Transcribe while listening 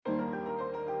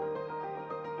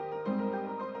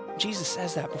Jesus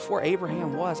says that before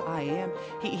Abraham was, I am.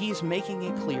 He's making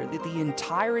it clear that the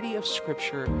entirety of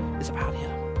Scripture is about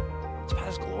him. It's about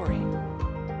his glory.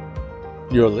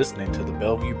 You're listening to the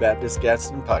Bellevue Baptist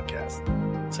Gadsden podcast.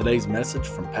 Today's message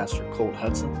from Pastor Colt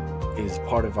Hudson is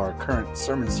part of our current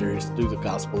sermon series through the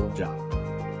Gospel of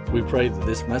John. We pray that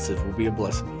this message will be a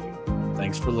blessing to you.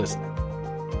 Thanks for listening.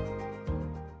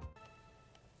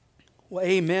 Well,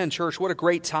 amen, church. What a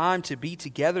great time to be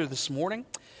together this morning.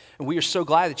 And we are so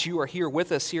glad that you are here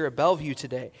with us here at Bellevue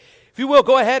today. If you will,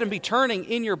 go ahead and be turning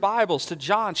in your Bibles to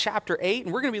John chapter 8,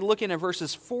 and we're going to be looking at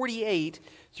verses 48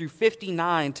 through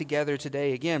 59 together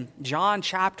today. Again, John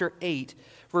chapter 8,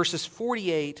 verses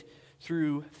 48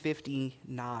 through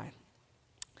 59.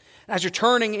 As you're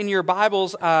turning in your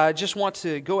Bibles, I just want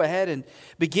to go ahead and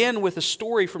begin with a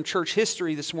story from church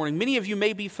history this morning. Many of you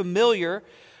may be familiar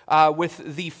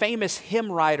with the famous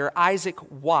hymn writer Isaac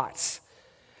Watts.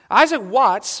 Isaac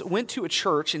Watts went to a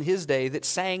church in his day that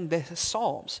sang the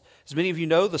Psalms. As many of you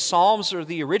know, the Psalms are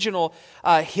the original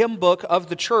hymn book of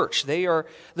the church. They are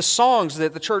the songs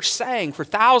that the church sang for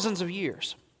thousands of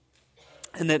years,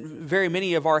 and that very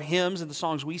many of our hymns and the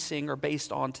songs we sing are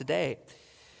based on today.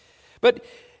 But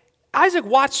Isaac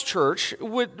Watts' church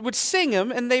would sing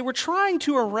them, and they were trying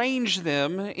to arrange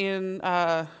them in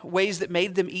ways that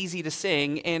made them easy to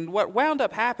sing. And what wound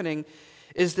up happening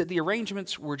is that the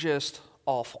arrangements were just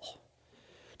awful.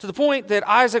 To the point that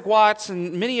Isaac Watts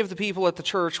and many of the people at the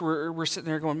church were sitting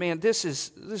there going, man, this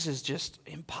is just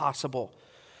impossible.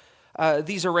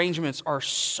 These arrangements are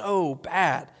so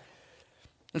bad.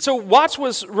 And so Watts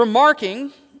was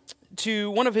remarking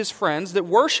to one of his friends that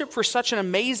worship for such an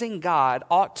amazing God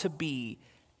ought to be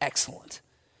excellent.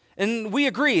 And we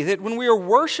agree that when we are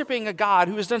worshiping a God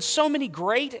who has done so many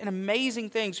great and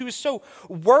amazing things, who is so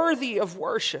worthy of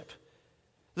worship,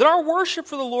 that our worship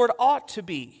for the Lord ought to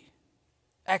be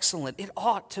excellent. It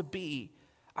ought to be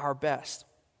our best.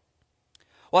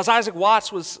 Well, as Isaac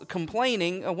Watts was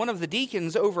complaining, one of the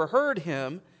deacons overheard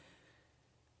him,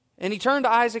 and he turned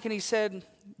to Isaac and he said,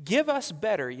 "Give us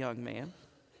better, young man.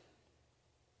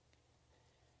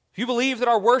 If you believe that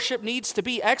our worship needs to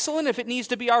be excellent, if it needs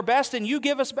to be our best, then you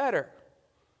give us better."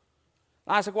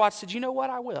 Isaac Watts said, "You know what?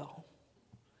 I will."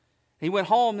 He went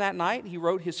home that night. He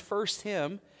wrote his first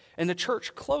hymn, and the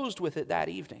church closed with it that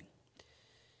evening.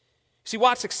 See,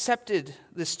 Watts accepted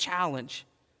this challenge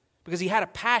because he had a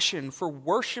passion for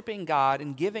worshiping God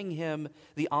and giving Him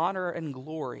the honor and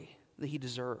glory that He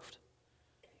deserved.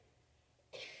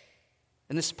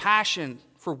 And this passion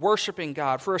for worshiping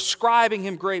God, for ascribing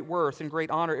Him great worth and great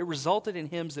honor, it resulted in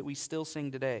hymns that we still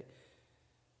sing today.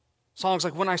 Songs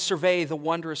like "When I Survey the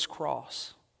Wondrous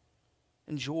Cross"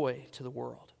 and "Joy to the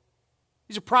World."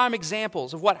 These are prime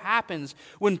examples of what happens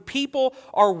when people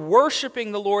are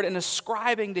worshiping the Lord and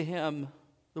ascribing to Him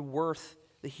the worth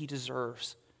that He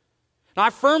deserves. Now, I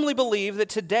firmly believe that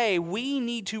today we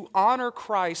need to honor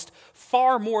Christ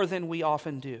far more than we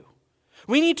often do.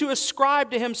 We need to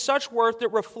ascribe to Him such worth that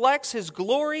reflects His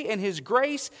glory and His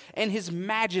grace and His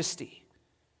majesty.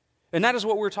 And that is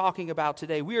what we're talking about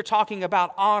today. We are talking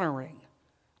about honoring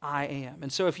I am.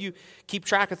 And so if you keep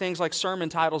track of things like sermon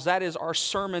titles, that is our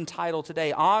sermon title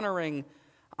today, Honoring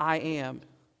I Am.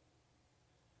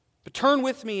 But turn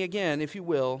with me again, if you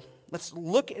will. Let's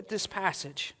look at this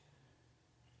passage,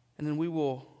 and then we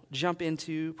will jump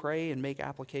into pray and make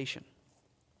application.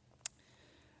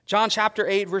 John chapter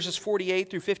 8, verses 48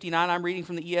 through 59. I'm reading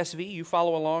from the ESV. You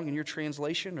follow along in your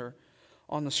translation or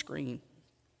on the screen.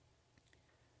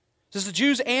 It says, "The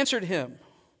Jews answered him,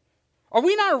 'Are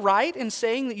we not right in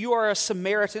saying that you are a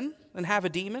Samaritan and have a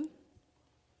demon?'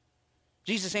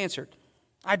 Jesus answered,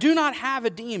 'I do not have a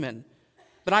demon,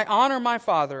 but I honor my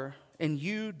Father, and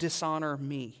you dishonor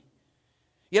me.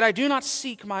 Yet I do not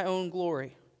seek my own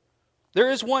glory.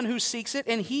 There is one who seeks it,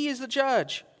 and He is the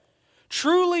judge.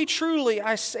 Truly, truly,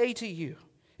 I say to you,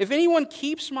 if anyone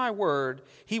keeps my word,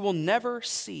 he will never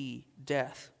see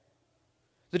death.'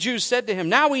 The Jews said to him,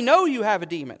 'Now we know you have a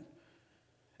demon.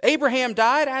 Abraham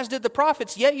died, as did the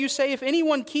prophets, yet you say, if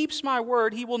anyone keeps my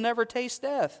word, he will never taste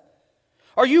death.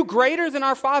 Are you greater than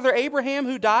our father Abraham,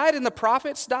 who died and the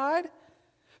prophets died?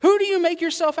 Who do you make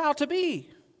yourself out to be?'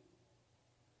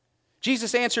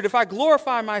 Jesus answered, 'If I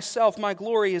glorify myself, my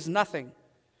glory is nothing.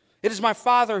 It is my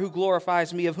Father who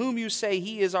glorifies me, of whom you say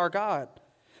He is our God.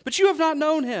 But you have not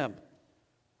known Him.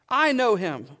 I know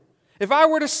Him. If I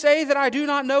were to say that I do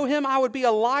not know Him, I would be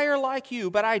a liar like you,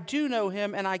 but I do know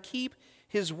Him, and I keep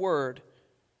His word.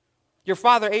 Your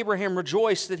father Abraham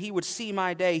rejoiced that he would see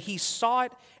my day. He saw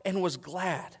it and was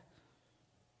glad.'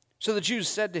 So the Jews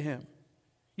said to him,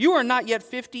 'You are not yet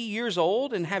 50 years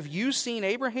old, and have you seen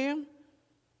Abraham?'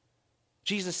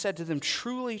 Jesus said to them,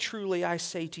 "Truly, truly, I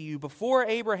say to you, before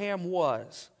Abraham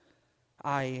was,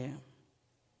 I am."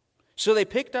 So they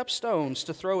picked up stones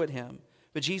to throw at him,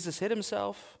 but Jesus hid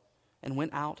himself and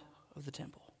went out of the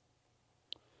temple.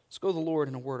 Let's go to the Lord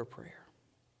in a word of prayer.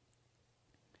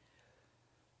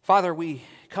 Father, we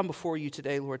come before you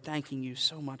today, Lord, thanking you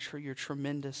so much for your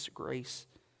tremendous grace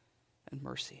and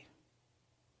mercy.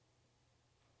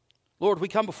 Lord, we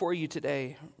come before you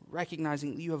today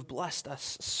recognizing that you have blessed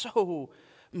us so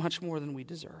much more than we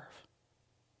deserve.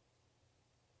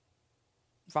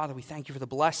 Father, we thank you for the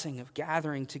blessing of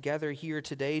gathering together here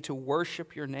today to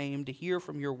worship your name, to hear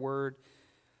from your word,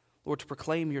 Lord, to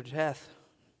proclaim your death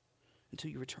until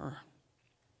you return.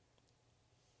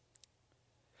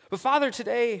 But Father,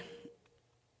 today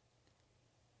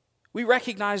we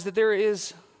recognize that there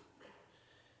is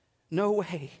no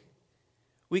way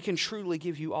we can truly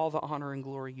give you all the honor and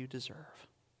glory you deserve.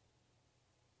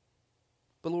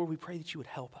 But Lord, we pray that you would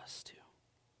help us to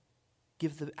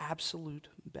give the absolute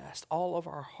best, all of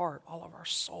our heart, all of our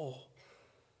soul,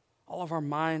 all of our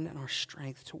mind and our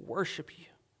strength to worship you,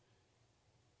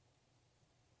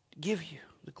 to give you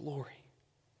the glory.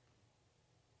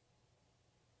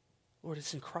 Lord,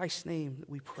 it's in Christ's name that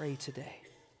we pray today.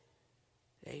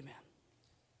 Amen.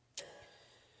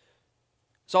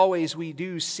 As always, we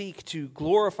do seek to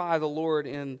glorify the Lord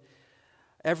in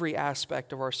every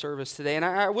aspect of our service today. And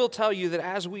I will tell you that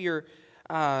as we are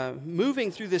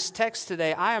moving through this text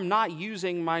today, I am not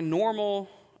using my normal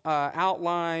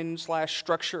outline /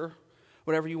 structure,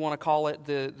 whatever you want to call it,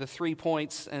 the 3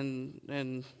 points,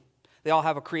 and they all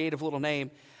have a creative little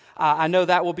name. I know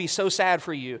that will be so sad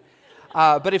for you.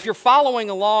 But if you're following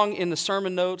along in the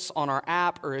sermon notes on our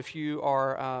app, or if you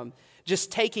are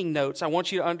just taking notes, I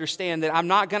want you to understand that I'm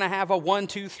not going to have a 1,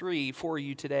 2, 3 for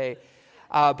you today.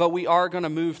 But we are going to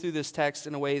move through this text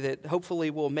in a way that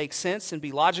hopefully will make sense and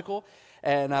be logical,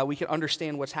 and we can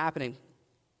understand what's happening.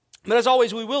 But as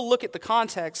always, we will look at the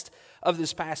context of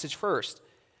this passage first.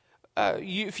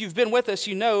 If you've been with us,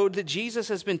 you know that Jesus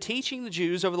has been teaching the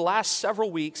Jews over the last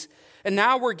several weeks, and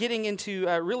now we're getting into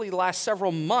really the last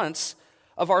several months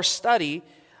of our study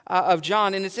of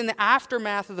John, and it's in the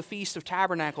aftermath of the Feast of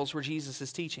Tabernacles where Jesus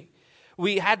is teaching.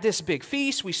 We had this big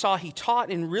feast. We saw he taught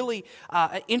in really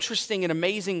interesting and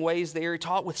amazing ways there. He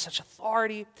taught with such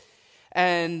authority.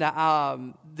 And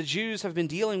the Jews have been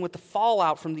dealing with the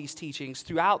fallout from these teachings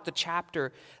throughout the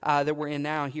chapter that we're in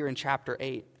now here in chapter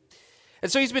 8.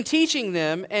 And so he's been teaching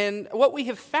them, and what we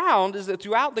have found is that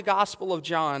throughout the Gospel of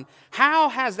John, how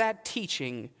has that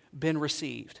teaching been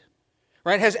received?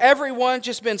 Right? Has everyone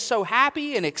just been so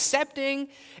happy and accepting,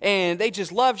 and they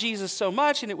just love Jesus so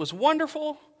much, and it was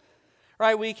wonderful?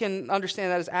 Right? We can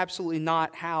understand that is absolutely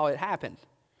not how it happened.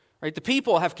 Right? The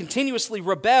people have continuously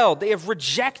rebelled. They have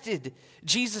rejected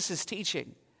Jesus'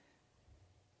 teaching.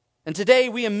 And today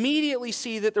we immediately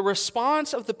see that the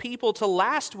response of the people to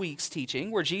last week's teaching,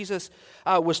 where Jesus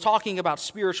was talking about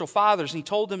spiritual fathers, and he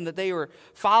told them that they were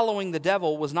following the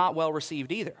devil, was not well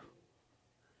received either.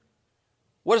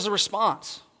 What is the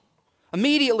response?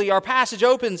 Immediately our passage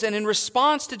opens, and in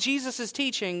response to Jesus'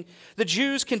 teaching, the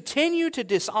Jews continue to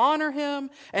dishonor him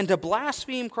and to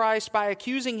blaspheme Christ by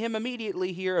accusing him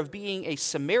immediately here of being a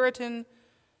Samaritan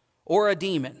or a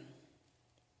demon.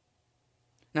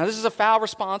 Now, this is a foul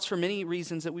response for many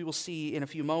reasons that we will see in a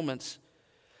few moments.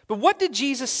 But what did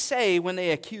Jesus say when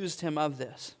they accused him of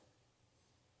this?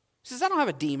 He says, I don't have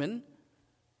a demon,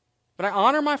 but I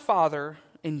honor my Father,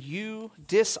 and you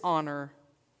dishonor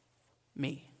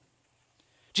me.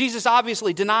 Jesus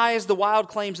obviously denies the wild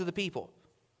claims of the people.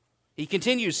 He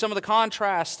continues some of the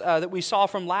contrast that we saw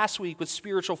from last week with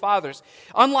spiritual fathers.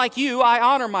 Unlike you, I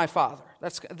honor my Father.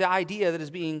 That's the idea that is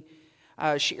being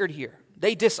shared here.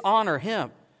 They dishonor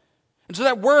him. And so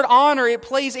that word honor, it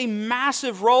plays a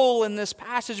massive role in this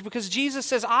passage because Jesus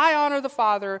says, I honor the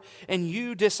Father and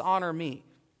you dishonor me.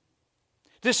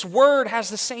 This word has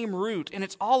the same root, and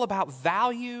it's all about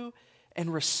value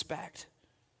and respect.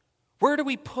 Where do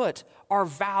we put our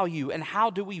value, and how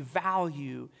do we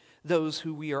value those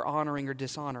who we are honoring or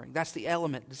dishonoring? That's the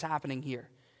element that's happening here.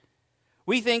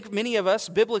 We think, many of us,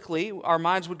 biblically, our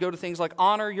minds would go to things like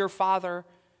honor your father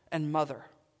and mother.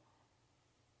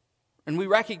 And we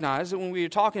recognize that when we are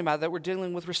talking about that, we're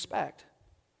dealing with respect.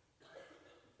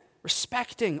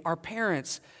 Respecting our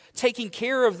parents, taking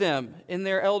care of them in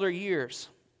their elder years.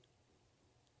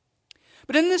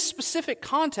 But in this specific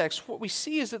context, what we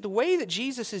see is that the way that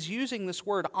Jesus is using this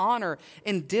word honor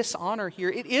and dishonor here,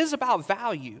 it is about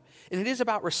value and it is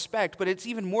about respect, but it's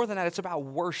even more than that, it's about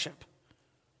worship.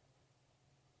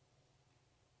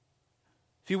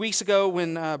 A few weeks ago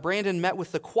when Brandon met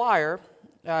with the choir,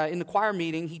 in the choir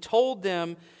meeting, he told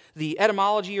them the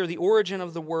etymology or the origin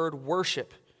of the word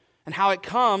worship and how it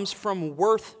comes from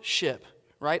worthship,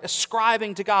 right?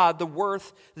 Ascribing to God the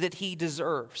worth that he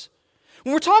deserves.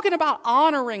 When we're talking about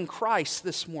honoring Christ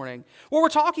this morning, what we're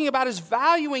talking about is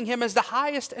valuing him as the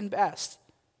highest and best.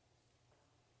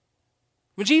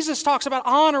 When Jesus talks about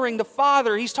honoring the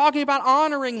Father, he's talking about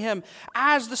honoring him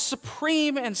as the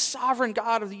supreme and sovereign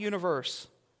God of the universe.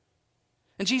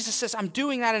 And Jesus says, I'm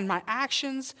doing that in my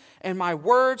actions and my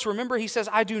words. Remember, he says,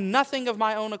 I do nothing of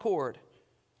my own accord.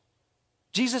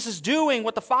 Jesus is doing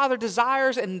what the Father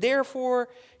desires, and therefore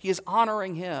he is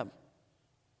honoring him.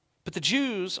 But the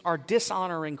Jews are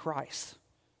dishonoring Christ.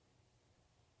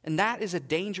 And that is a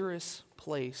dangerous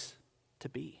place to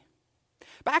be.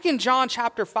 Back in John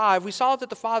chapter 5, we saw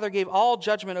that the Father gave all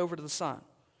judgment over to the Son.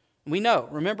 We know,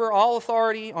 remember, all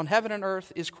authority on heaven and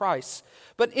earth is Christ's.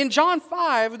 But in John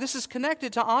 5, this is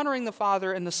connected to honoring the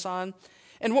Father and the Son.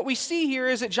 And what we see here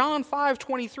is that John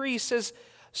 5:23 says,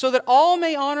 so that all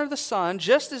may honor the Son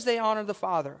just as they honor the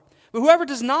Father. But whoever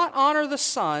does not honor the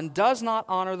Son does not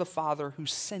honor the Father who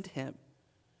sent him.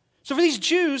 So for these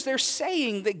Jews, they're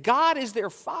saying that God is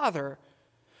their Father.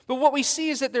 But what we see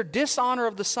is that their dishonor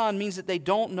of the Son means that they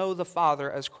don't know the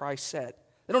Father, as Christ said.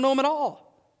 They don't know him at all.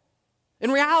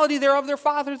 In reality, they're of their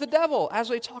father, the devil, as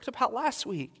we talked about last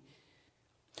week.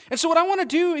 And so what I want to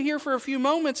do here for a few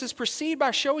moments is proceed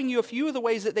by showing you a few of the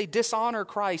ways that they dishonor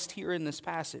Christ here in this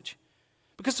passage.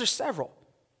 Because there's several.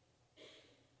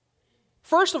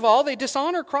 First of all, they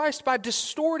dishonor Christ by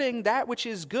distorting that which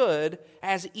is good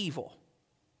as evil.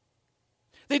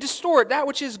 They distort that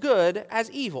which is good as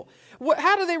evil.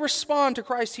 How do they respond to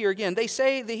Christ here again? They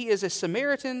say that he is a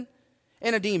Samaritan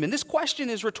and a demon. This question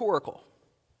is rhetorical.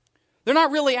 They're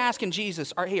not really asking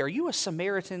Jesus, hey, are you a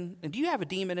Samaritan? And do you have a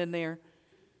demon in there?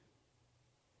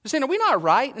 They're saying, are we not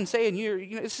right in saying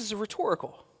this is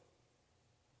rhetorical?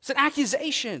 It's an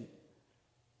accusation.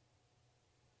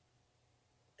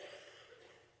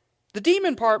 The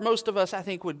demon part, most of us, I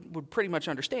think, would pretty much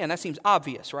understand. That seems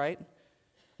obvious, right?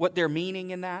 What they're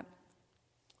meaning in that.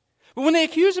 But when they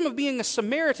accuse him of being a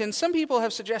Samaritan, some people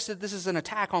have suggested this is an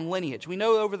attack on lineage. We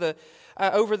know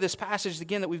over this passage,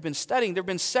 again, that we've been studying, there have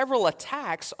been several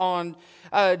attacks on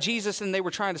Jesus, and they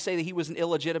were trying to say that he was an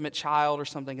illegitimate child or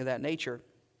something of that nature.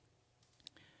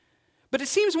 But it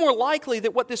seems more likely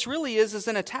that what this really is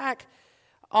an attack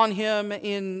on him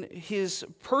in his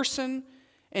person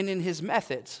and in his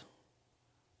methods.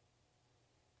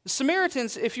 The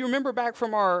Samaritans, if you remember back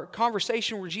from our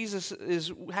conversation where Jesus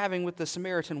is having with the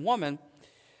Samaritan woman,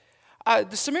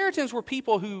 the Samaritans were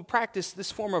people who practiced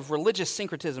this form of religious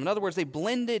syncretism. In other words, they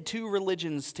blended two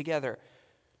religions together,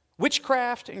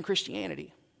 witchcraft and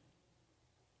Christianity,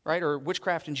 right? Or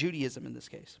witchcraft and Judaism in this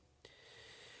case.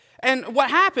 And what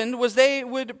happened was they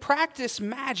would practice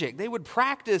magic. They would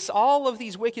practice all of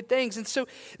these wicked things. And so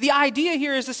the idea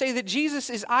here is to say that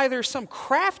Jesus is either some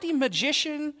crafty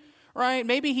magician, right?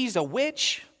 Maybe he's a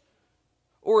witch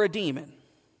or a demon.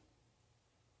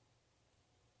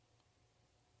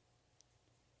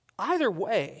 Either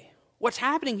way, what's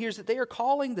happening here is that they are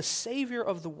calling the Savior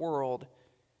of the world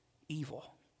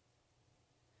evil.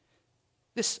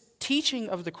 This teaching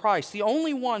of the Christ, the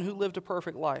only one who lived a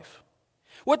perfect life,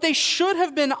 what they should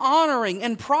have been honoring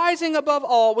and prizing above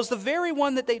all was the very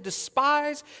one that they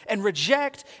despise and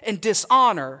reject and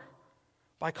dishonor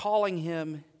by calling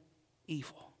him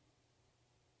evil.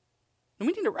 And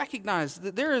we need to recognize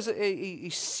that there is a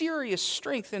serious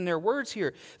strength in their words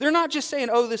here. They're not just saying,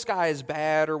 oh, this guy is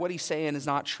bad or what he's saying is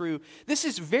not true. This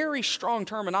is very strong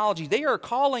terminology. They are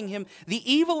calling him the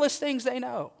evilest things they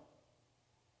know.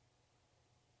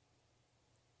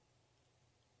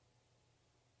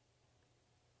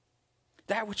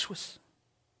 That which was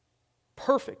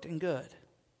perfect and good,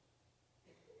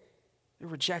 they're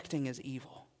rejecting as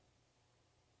evil.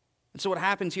 And so what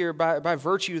happens here, by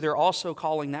virtue, they're also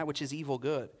calling that which is evil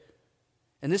good.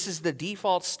 And this is the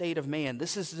default state of man.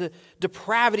 This is the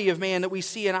depravity of man that we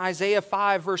see in Isaiah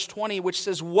 5, verse 20, which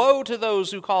says, woe to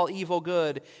those who call evil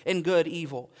good and good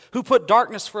evil, who put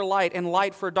darkness for light and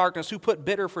light for darkness, who put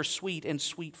bitter for sweet and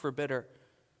sweet for bitter.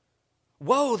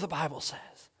 Woe, the Bible says.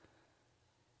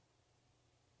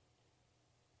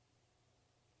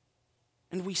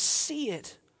 And we see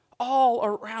it all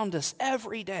around us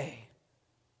every day.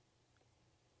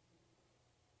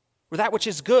 Where that which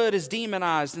is good is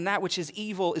demonized and that which is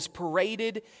evil is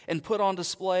paraded and put on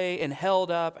display and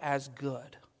held up as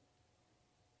good.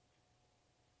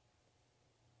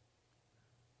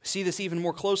 We see this even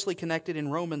more closely connected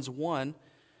in Romans 1.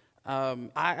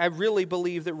 I really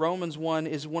believe that Romans 1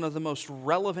 is one of the most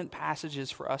relevant passages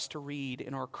for us to read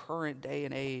in our current day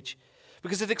and age.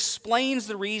 because it explains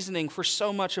the reasoning for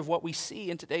so much of what we see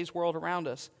in today's world around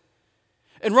us.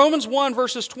 In Romans 1,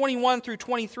 verses 21 through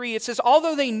 23, it says,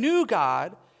 although they knew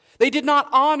God, they did not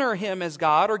honor him as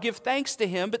God or give thanks to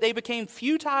him, but they became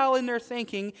futile in their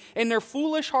thinking, and their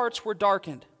foolish hearts were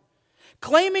darkened.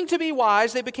 Claiming to be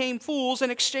wise, they became fools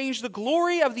and exchanged the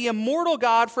glory of the immortal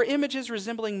God for images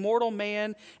resembling mortal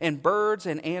man and birds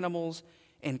and animals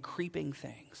and creeping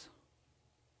things.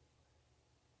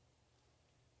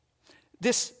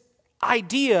 This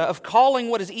idea of calling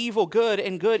what is evil good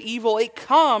and good evil, it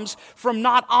comes from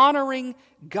not honoring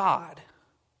God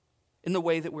in the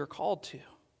way that we're called to.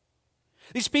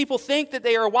 These people think that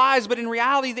they are wise, but in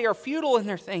reality they are futile in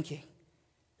their thinking.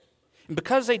 And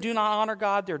because they do not honor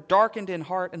God, they're darkened in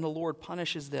heart, and the Lord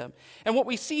punishes them. And what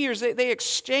we see here is that they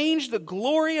exchange the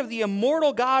glory of the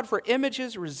immortal God for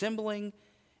images resembling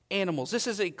animals. This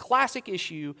is a classic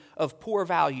issue of poor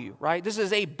value, right? This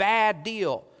is a bad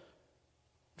deal.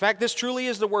 In fact, this truly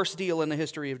is the worst deal in the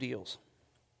history of deals.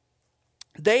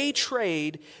 They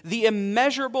trade the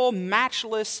immeasurable,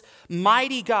 matchless,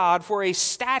 mighty God for a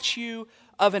statue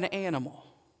of an animal.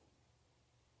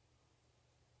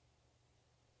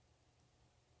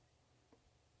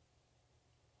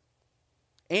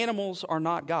 Animals are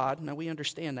not God. Now, we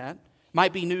understand that.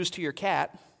 Might be news to your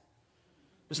cat.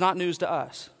 It's not news to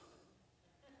us.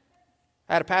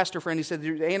 I had a pastor friend, he said,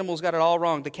 the animal's got it all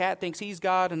wrong. The cat thinks he's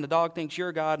God, and the dog thinks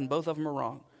you're God, and both of them are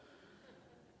wrong.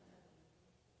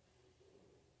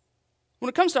 When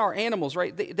it comes to our animals,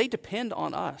 right, they depend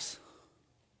on us.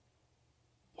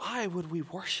 Why would we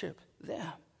worship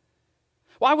them?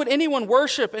 Why would anyone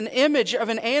worship an image of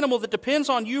an animal that depends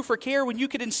on you for care when you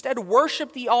could instead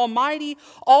worship the almighty,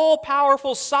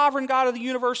 all-powerful, sovereign God of the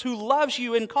universe who loves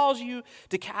you and calls you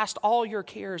to cast all your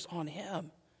cares on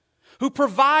him, who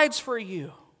provides for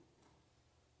you?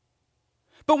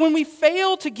 But when we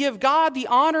fail to give God the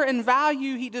honor and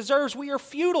value he deserves, we are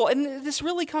futile. And this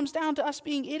really comes down to us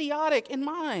being idiotic in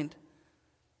mind.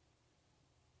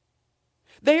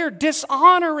 They are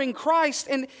dishonoring Christ.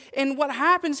 And what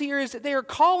happens here is that they are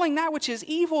calling that which is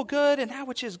evil good and that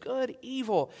which is good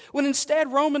evil. When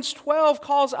instead Romans 12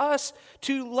 calls us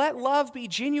to let love be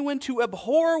genuine, to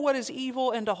abhor what is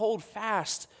evil and to hold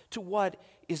fast to what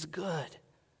is good.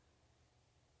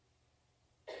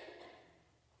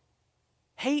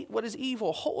 Hate what is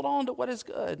evil. Hold on to what is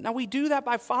good. Now we do that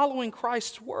by following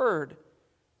Christ's word.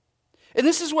 And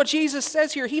this is what Jesus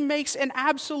says here. He makes an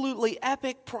absolutely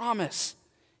epic promise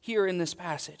here in this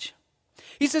passage.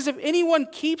 He says, if anyone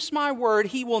keeps my word,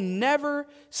 he will never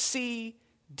see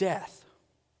death.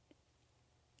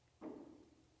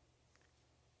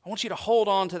 I want you to hold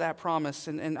on to that promise,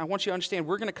 and I want you to understand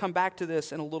we're going to come back to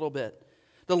this in a little bit.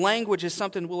 The language is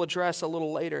something we'll address a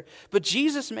little later. But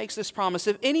Jesus makes this promise,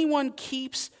 if anyone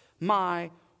keeps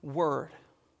my word.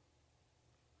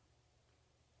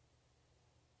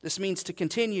 This means to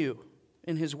continue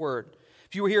in his word.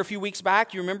 If you were here a few weeks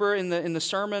back, you remember in the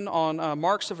sermon on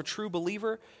marks of a true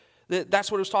believer, that's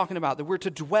what it was talking about, that we're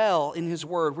to dwell in his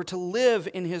word, we're to live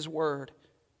in his word,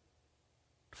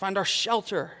 to find our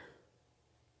shelter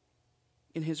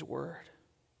in his word.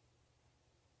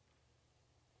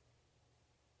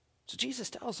 So Jesus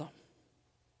tells them,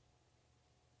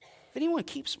 if anyone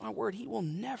keeps my word, he will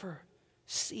never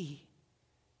see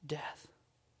death.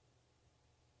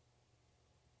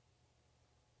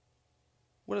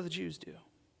 What do the Jews do?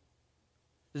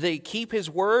 Do they keep his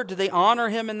word? Do they honor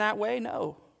him in that way?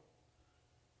 No.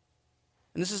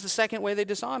 And this is the second way they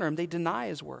dishonor him. They deny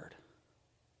his word.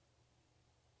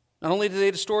 Not only do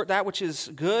they distort that which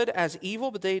is good as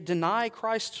evil, but they deny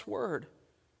Christ's word.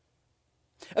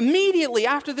 Immediately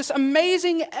after this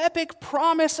amazing, epic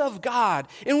promise of God,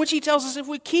 in which he tells us if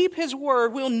we keep his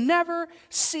word, we'll never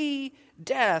see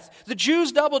death, the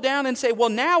Jews double down and say, well,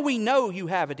 now we know you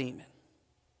have a demon.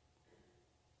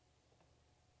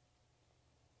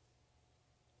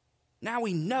 Now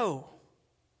we know.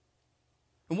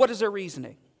 And what is their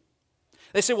reasoning?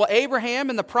 They say, well, Abraham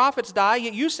and the prophets die,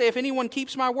 yet you say if anyone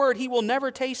keeps my word, he will never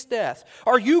taste death.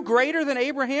 Are you greater than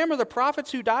Abraham or the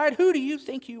prophets who died? Who do you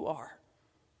think you are?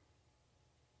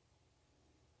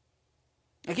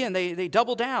 Again, they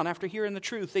double down after hearing the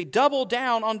truth. They double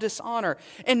down on dishonor.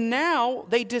 And now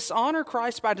they dishonor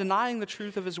Christ by denying the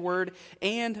truth of his word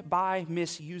and by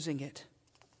misusing it.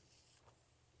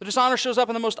 The dishonor shows up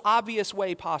in the most obvious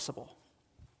way possible.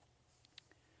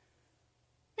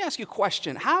 Let me ask you a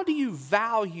question. How do you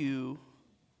value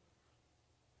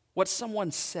what someone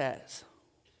says?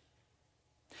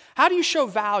 How do you show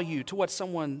value to what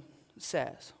someone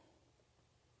says?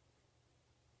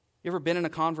 You ever been in a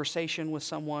conversation with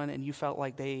someone and you felt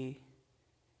like they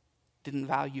didn't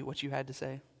value what you had to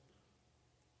say?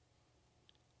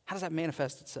 How does that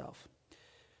manifest itself?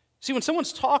 See, when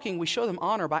someone's talking, we show them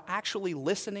honor by actually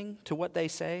listening to what they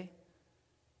say.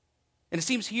 And it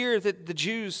seems here that the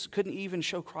Jews couldn't even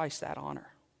show Christ that honor.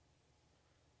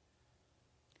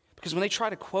 Because when they try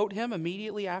to quote him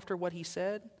immediately after what he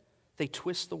said, they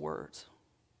twist the words.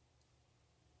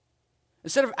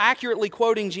 Instead of accurately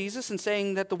quoting Jesus and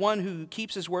saying that the one who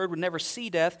keeps his word would never see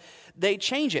death, they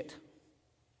change it.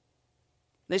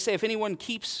 They say, if anyone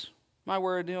keeps my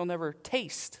word, he'll never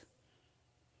taste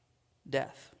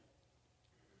death.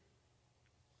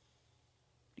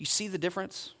 Do you see the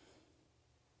difference?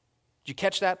 Did you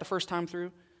catch that the first time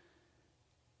through?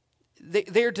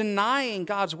 They're denying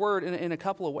God's word in a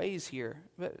couple of ways here.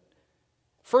 But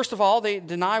first of all, they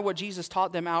deny what Jesus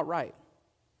taught them outright.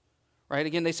 Right?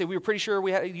 Again, they say, we were pretty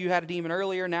sure you had a demon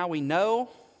earlier, now we know.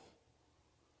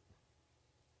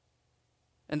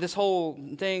 And this whole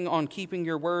thing on keeping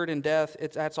your word in death,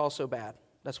 that's also bad.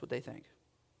 That's what they think.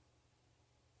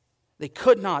 They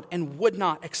could not and would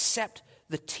not accept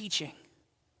the teaching.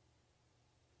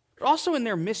 But also in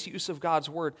their misuse of God's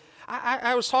word.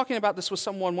 I was talking about this with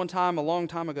someone one time, a long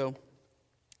time ago.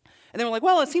 And they were like,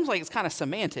 well, it seems like it's kind of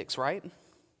semantics, right?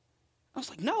 I was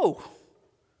like, no.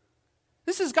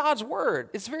 This is God's word.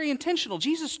 It's very intentional.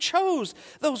 Jesus chose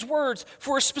those words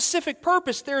for a specific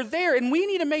purpose. They're there. And we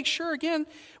need to make sure, again,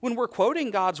 when we're quoting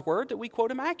God's word, that we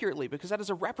quote him accurately, because that is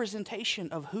a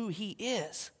representation of who he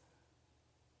is.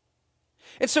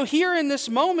 And so here in this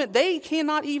moment, they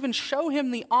cannot even show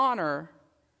him the honor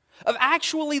of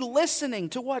actually listening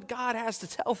to what God has to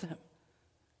tell them,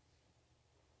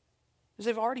 because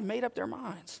they've already made up their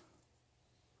minds.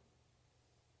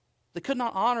 They could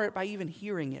not honor it by even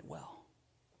hearing it well.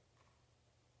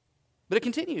 But it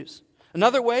continues.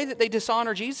 Another way that they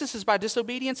dishonor Jesus is by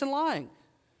disobedience and lying.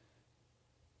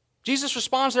 Jesus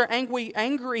responds to their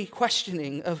angry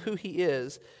questioning of who he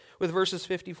is with verses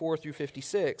 54 through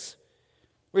 56,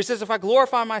 where he says, if I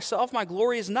glorify myself, my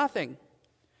glory is nothing.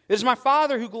 It is my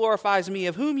Father who glorifies me,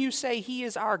 of whom you say he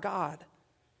is our God.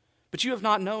 But you have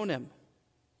not known him.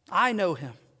 I know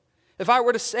him. If I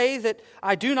were to say that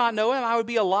I do not know him, I would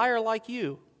be a liar like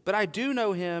you. But I do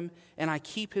know him, and I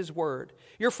keep his word.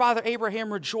 Your father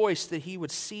Abraham rejoiced that he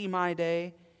would see my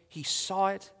day. He saw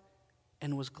it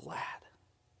and was glad.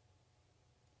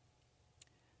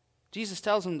 Jesus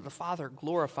tells him that the Father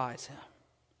glorifies him.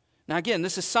 Now again,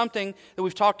 this is something that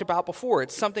we've talked about before.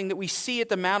 It's something that we see at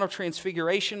the Mount of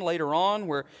Transfiguration later on,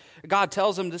 where God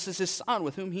tells him this is his Son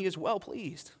with whom he is well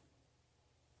pleased.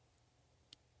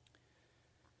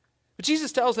 But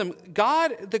Jesus tells them,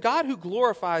 the God who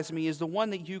glorifies me is the one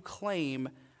that you claim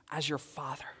as your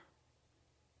Father.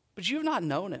 But you have not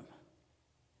known him.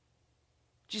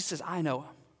 Jesus says, I know him.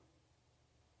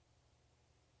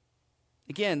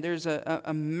 Again, there's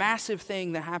a massive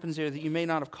thing that happens there that you may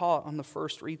not have caught on the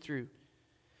first read-through.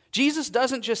 Jesus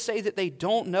doesn't just say that they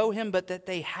don't know him, but that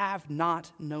they have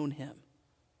not known him.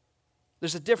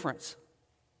 There's a difference.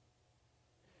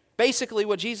 Basically,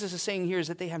 what Jesus is saying here is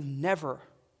that they have never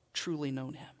truly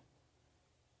known him.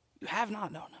 You have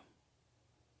not known him.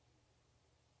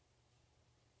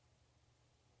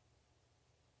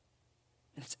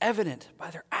 And it's evident by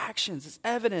their actions. It's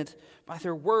evident by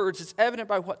their words. It's evident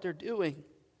by what they're doing.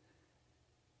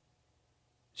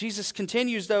 Jesus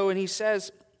continues, though, and he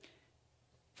says,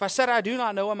 if I said I do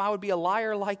not know him, I would be a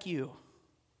liar like you.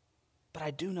 But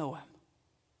I do know him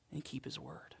and keep his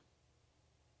word.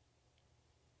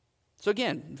 So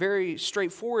again, very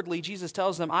straightforwardly, Jesus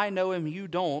tells them, I know him, you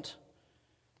don't,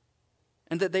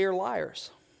 and that they are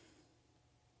liars.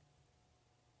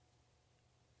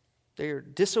 They are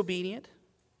disobedient,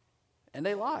 and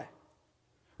they lie.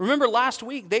 Remember last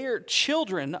week, they are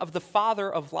children of the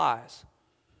father of lies.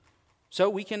 So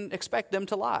we can expect them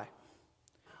to lie.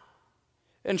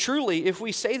 And truly, if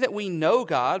we say that we know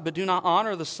God, but do not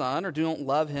honor the Son, or do not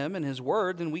love him and his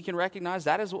word, then we can recognize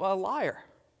that as a liar.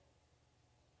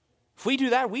 If we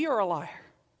do that, we are a liar.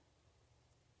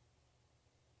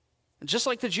 And just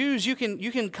like the Jews, you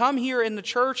can come here in the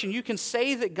church and you can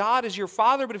say that God is your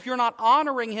Father, but if you're not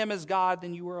honoring him as God,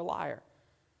 then you are a liar.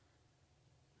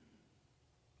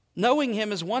 Knowing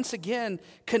him is once again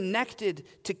connected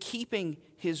to keeping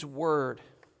his word.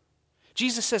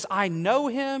 Jesus says, I know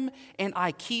him and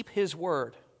I keep his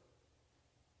word.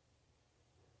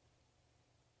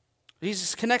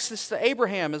 Jesus connects this to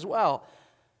Abraham as well.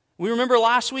 We remember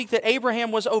last week that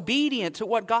Abraham was obedient to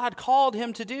what God called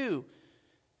him to do.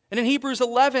 And in Hebrews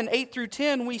 11, 8 through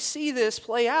 10, we see this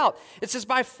play out. It says,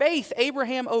 by faith,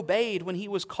 Abraham obeyed when he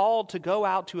was called to go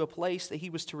out to a place that he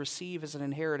was to receive as an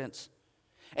inheritance.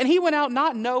 And he went out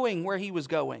not knowing where he was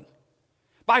going.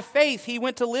 By faith, he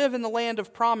went to live in the land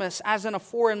of promise as in a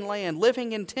foreign land,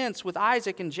 living in tents with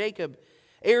Isaac and Jacob,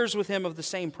 heirs with him of the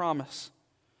same promise.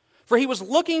 For he was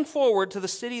looking forward to the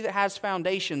city that has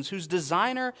foundations, whose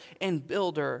designer and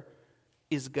builder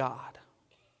is God.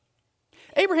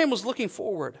 Abraham was looking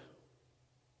forward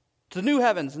to the new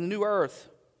heavens and the new earth.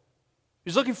 He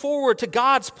was looking forward to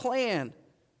God's plan.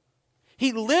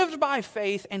 He lived by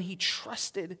faith and he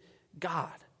trusted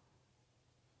God.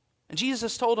 And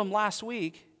Jesus told him last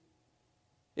week,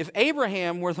 if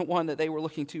Abraham were the one that they were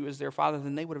looking to as their father,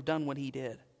 then they would have done what he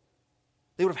did.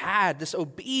 They would have had this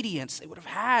obedience. They would have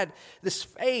had this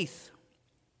faith.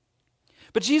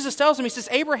 But Jesus tells him, he says,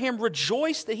 Abraham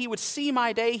rejoiced that he would see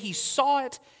my day. He saw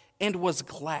it and was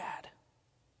glad.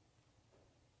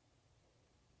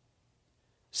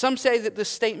 Some say that this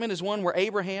statement is one where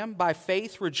Abraham, by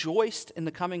faith, rejoiced in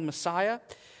the coming Messiah.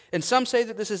 And some say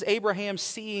that this is Abraham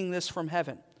seeing this from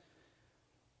heaven.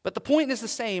 But the point is the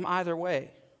same either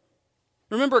way.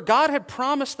 Remember, God had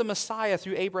promised the Messiah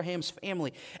through Abraham's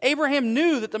family. Abraham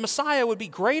knew that the Messiah would be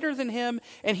greater than him,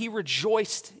 and he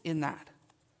rejoiced in that.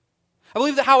 I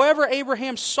believe that however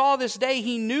Abraham saw this day,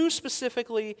 he knew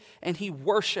specifically, and he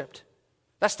worshiped.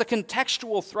 That's the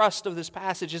contextual thrust of this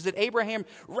passage, is that Abraham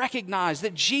recognized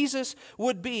that Jesus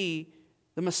would be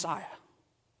the Messiah.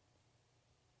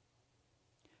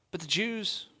 But the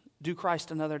Jews do Christ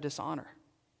another dishonor.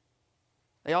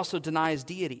 They also deny his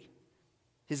deity,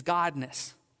 his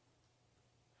godness.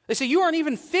 They say, you aren't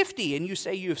even 50 and you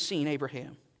say you have seen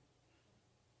Abraham.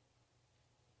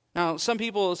 Now, some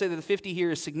people say that the 50 here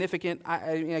is significant.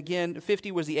 Again,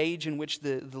 50 was the age in which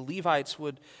the Levites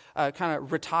would kind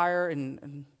of retire,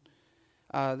 and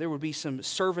there would be some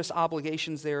service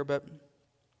obligations there, but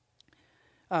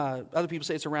other people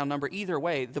say it's a round number. Either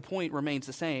way, the point remains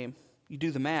the same. You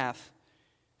do the math.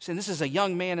 Saying this is a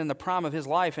young man in the prime of his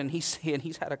life, and he's saying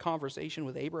he's had a conversation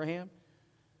with Abraham.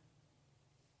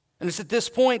 And it's at this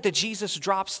point that Jesus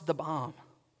drops the bomb.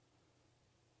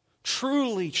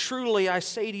 Truly, truly, I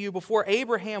say to you, before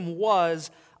Abraham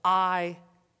was, I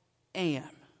am.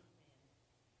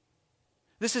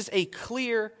 This is a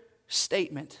clear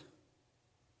statement.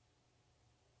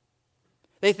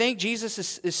 They think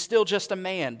Jesus is still just a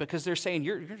man because they're saying,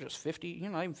 you're just 50,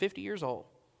 you're not even 50 years old.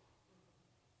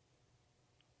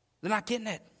 They're not getting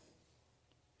it.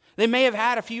 They may have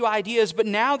had a few ideas, but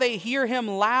now they hear him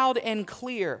loud and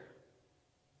clear.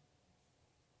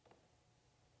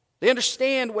 They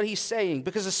understand what he's saying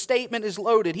because the statement is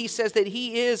loaded. He says that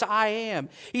he is I am.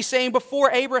 He's saying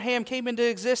before Abraham came into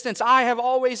existence, I have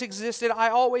always existed, I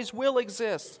always will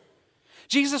exist.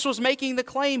 Jesus was making the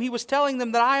claim. He was telling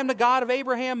them that I am the God of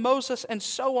Abraham, Moses, and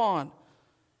so on.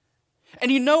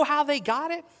 And you know how they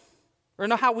got it? Or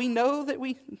know how we know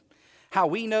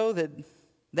that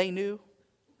they knew?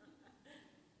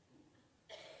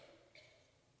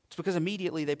 It's because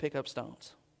immediately they pick up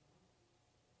stones.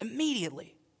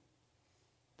 Immediately.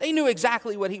 They knew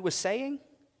exactly what he was saying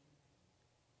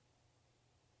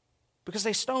because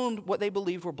they stoned what they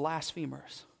believed were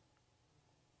blasphemers.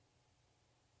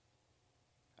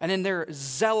 And in their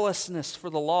zealousness for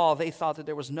the law, they thought that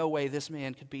there was no way this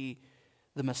man could be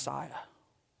the Messiah.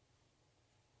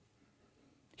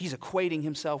 He's equating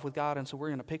himself with God, and so we're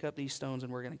going to pick up these stones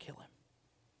and we're going to kill him.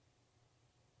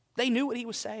 They knew what he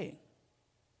was saying.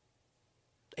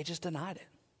 They just denied it.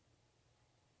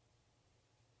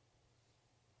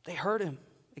 They heard him,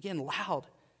 again, loud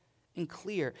and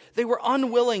clear. They were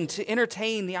unwilling to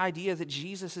entertain the idea that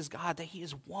Jesus is God, that he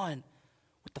is one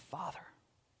with the Father.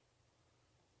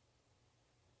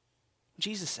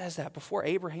 Jesus says that before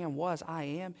Abraham was, I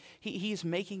am. He's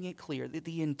making it clear that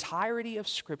the entirety of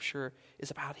Scripture is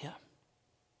about him.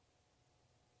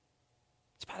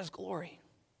 It's about his glory,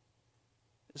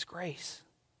 his grace.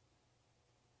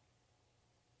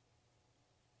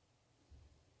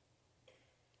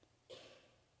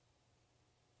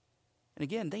 And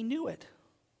again, they knew it.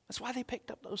 That's why they picked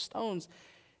up those stones.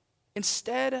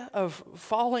 Instead of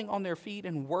falling on their feet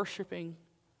and worshiping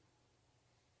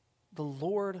the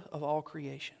Lord of all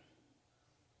creation,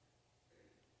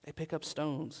 they pick up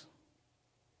stones.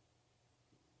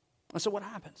 And so what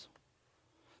happens?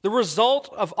 The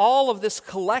result of all of this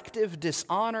collective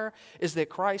dishonor is that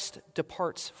Christ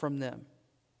departs from them.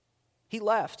 He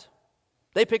left.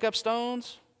 They pick up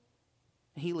stones,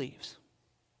 and he leaves.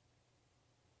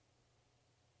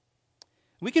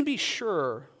 We can be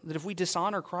sure that if we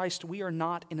dishonor Christ, we are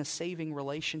not in a saving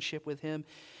relationship with him.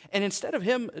 And instead of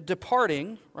him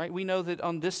departing, right, we know that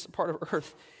on this part of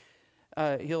earth,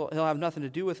 he'll have nothing to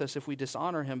do with us if we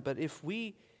dishonor him. But if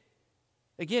we,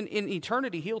 again, in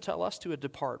eternity, he'll tell us to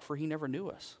depart, for he never knew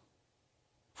us.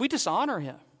 If we dishonor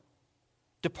him,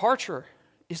 departure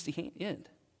is the end.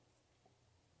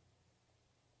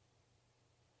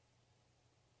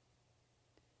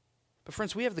 But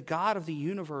friends, we have the God of the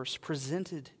universe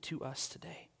presented to us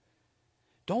today.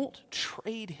 Don't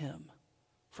trade him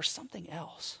for something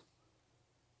else.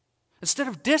 Instead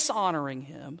of dishonoring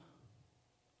him,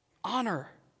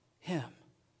 honor him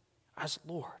as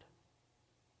Lord.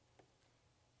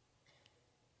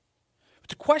 But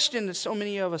the question that so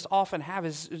many of us often have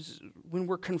is when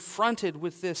we're confronted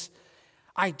with this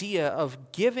idea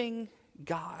of giving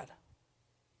God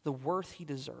the worth he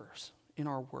deserves in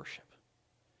our worship,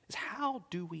 is how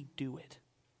do we do it?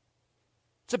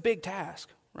 It's a big task,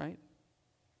 right?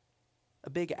 A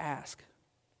big ask.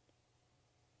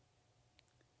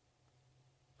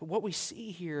 But what we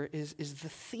see here is the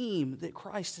theme that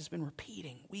Christ has been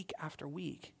repeating week after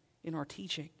week in our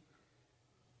teaching,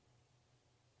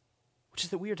 which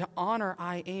is that we are to honor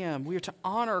I Am. We are to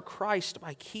honor Christ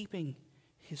by keeping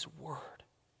his word.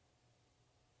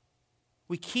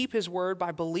 We keep his word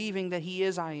by believing that he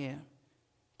is I Am,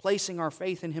 placing our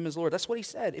faith in him as Lord. That's what he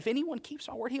said. If anyone keeps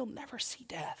my word, he'll never see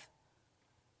death.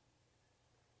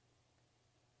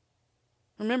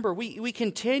 Remember, we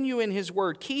continue in his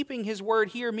word. Keeping his word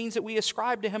here means that we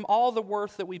ascribe to him all the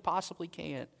worth that we possibly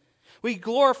can. We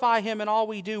glorify him in all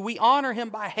we do. We honor him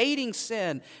by hating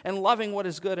sin and loving what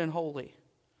is good and holy.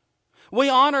 We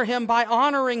honor him by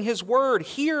honoring his word,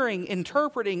 hearing,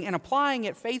 interpreting, and applying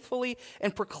it faithfully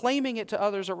and proclaiming it to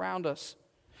others around us.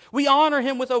 We honor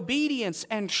him with obedience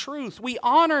and truth. We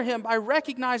honor him by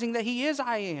recognizing that he is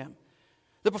I Am.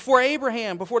 That before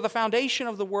Abraham, before the foundation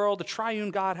of the world, the triune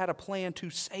God had a plan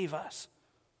to save us.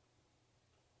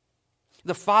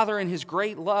 The Father, in his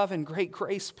great love and great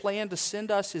grace, planned to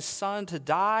send us his Son to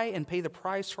die and pay the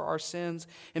price for our sins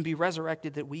and be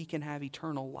resurrected that we can have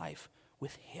eternal life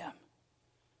with him.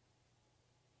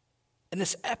 And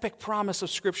this epic promise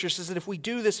of Scripture says that if we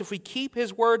do this, if we keep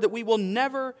his word, that we will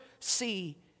never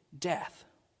see death.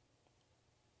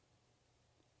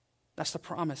 That's the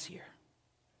promise here.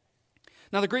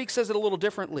 Now, the Greek says it a little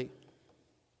differently.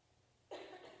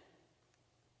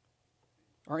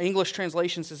 Our English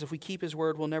translation says, if we keep his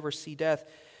word, we'll never see death.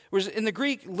 Whereas in the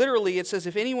Greek, literally, it says,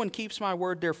 if anyone keeps my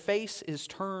word, their face is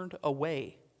turned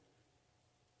away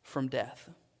from death.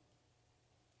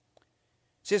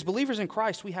 See, as believers in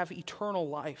Christ, we have eternal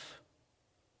life.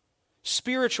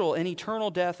 Spiritual and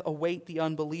eternal death await the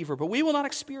unbeliever, but we will not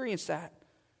experience that.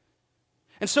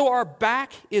 And so our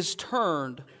back is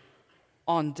turned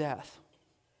on death.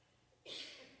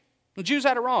 The Jews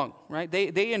had it wrong, right?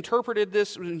 They interpreted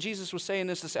this, when Jesus was saying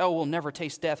this, to say, oh, we'll never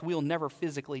taste death. We'll never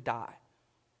physically die.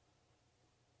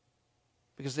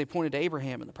 Because they pointed to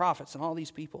Abraham and the prophets and all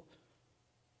these people.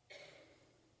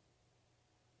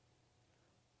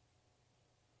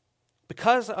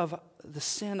 Because of the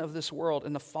sin of this world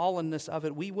and the fallenness of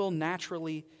it, we will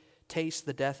naturally taste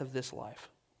the death of this life.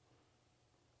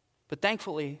 But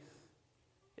thankfully,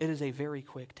 it is a very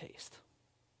quick taste.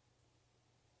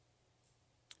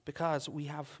 Because we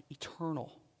have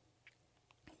eternal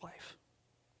life.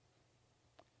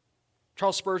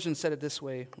 Charles Spurgeon said it this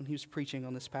way when he was preaching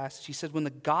on this passage. He said, when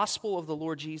the gospel of the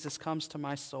Lord Jesus comes to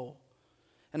my soul,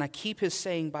 and I keep his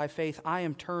saying by faith, I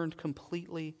am turned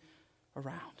completely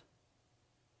around.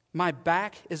 My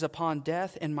back is upon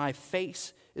death, and my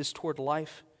face is toward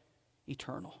life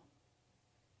eternal.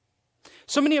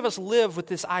 So many of us live with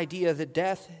this idea that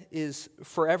death is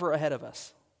forever ahead of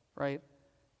us, right?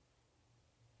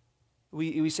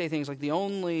 We say things like the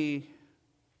only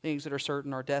things that are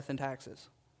certain are death and taxes.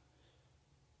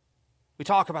 We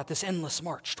talk about this endless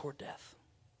march toward death.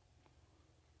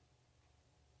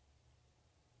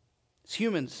 As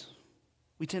humans,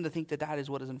 we tend to think that that is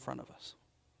what is in front of us.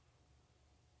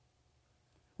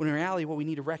 When in reality, what we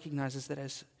need to recognize is that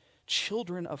as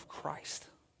children of Christ,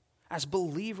 as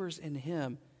believers in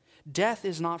him, death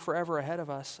is not forever ahead of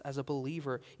us as a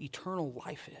believer. Eternal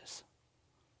life is.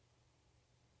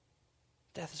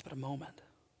 Death is but a moment.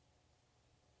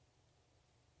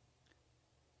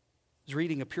 I was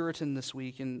reading a Puritan this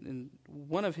week, and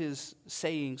one of his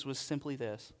sayings was simply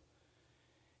this.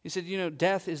 He said,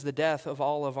 death is the death of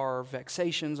all of our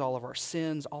vexations, all of our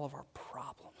sins, all of our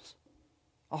problems,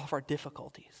 all of our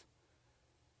difficulties.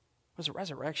 Whereas the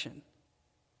resurrection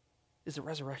is the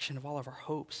resurrection of all of our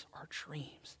hopes, our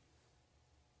dreams,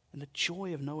 and the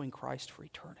joy of knowing Christ for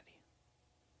eternity.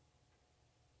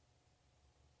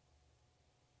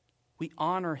 We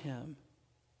honor him,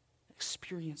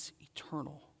 experience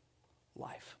eternal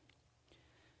life.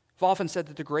 I've often said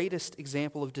that the greatest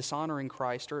example of dishonoring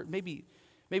Christ, or maybe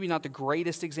not the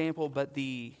greatest example, but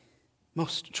the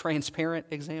most transparent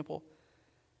example,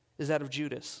 is that of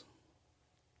Judas.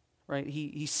 right?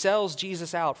 He sells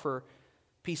Jesus out for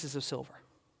pieces of silver.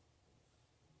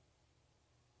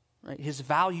 Right? His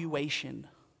valuation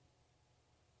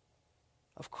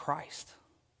of Christ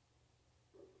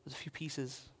was a few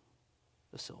pieces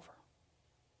of silver.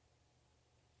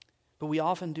 But we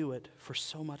often do it for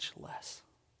so much less.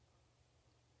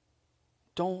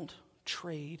 Don't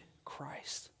trade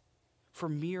Christ for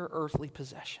mere earthly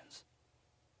possessions.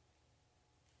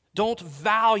 Don't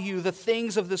value the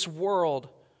things of this world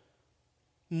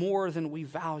more than we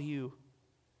value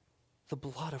the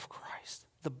blood of Christ,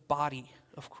 the body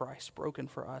of Christ broken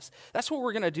for us. That's what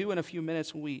we're going to do in a few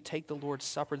minutes when we take the Lord's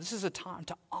Supper. This is a time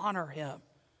to honor him,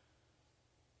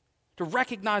 to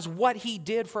recognize what he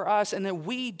did for us and that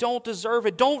we don't deserve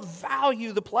it. Don't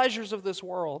value the pleasures of this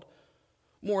world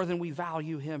more than we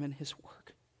value him and his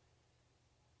work.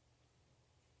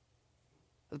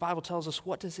 The Bible tells us,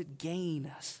 what does it gain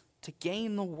us to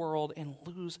gain the world and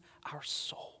lose our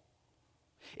soul?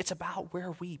 It's about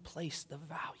where we place the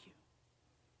value.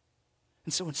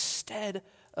 And so instead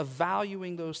of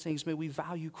valuing those things, may we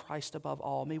value Christ above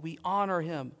all. May we honor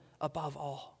him above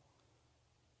all.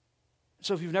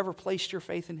 So if you've never placed your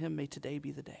faith in him, may today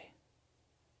be the day.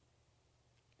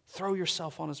 Throw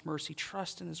yourself on his mercy,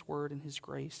 trust in his word and his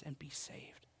grace, and be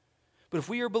saved. But if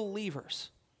we are believers,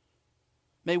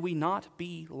 may we not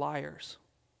be liars,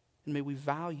 and may we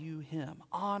value him,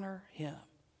 honor him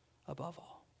above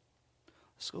all.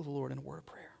 Let's go to the Lord in a word of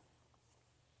prayer.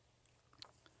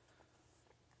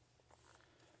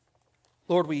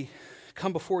 Lord, we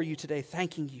come before you today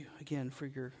thanking you again for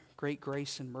your great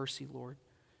grace and mercy, Lord.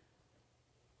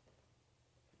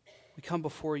 We come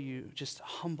before you just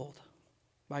humbled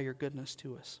by your goodness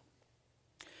to us.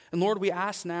 And Lord, we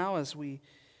ask now as we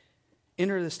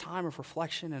enter this time of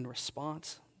reflection and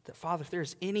response that, Father, if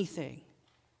there's anything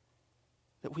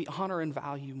that we honor and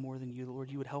value more than you,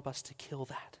 Lord, you would help us to kill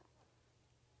that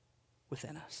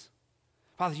within us.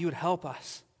 Father, you would help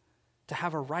us to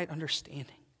have a right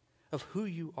understanding of who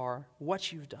you are,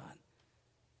 what you've done,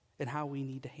 and how we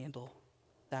need to handle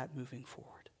that moving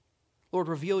forward. Lord,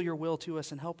 reveal your will to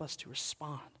us and help us to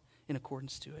respond in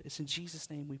accordance to it. It's in Jesus'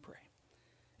 name we pray.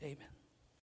 Amen.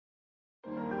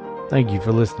 Thank you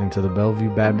for listening to the Bellevue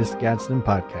Baptist Gadsden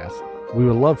podcast. We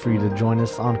would love for you to join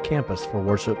us on campus for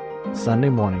worship Sunday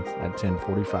mornings at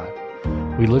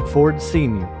 10:45. We look forward to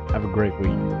seeing you. Have a great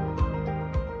week.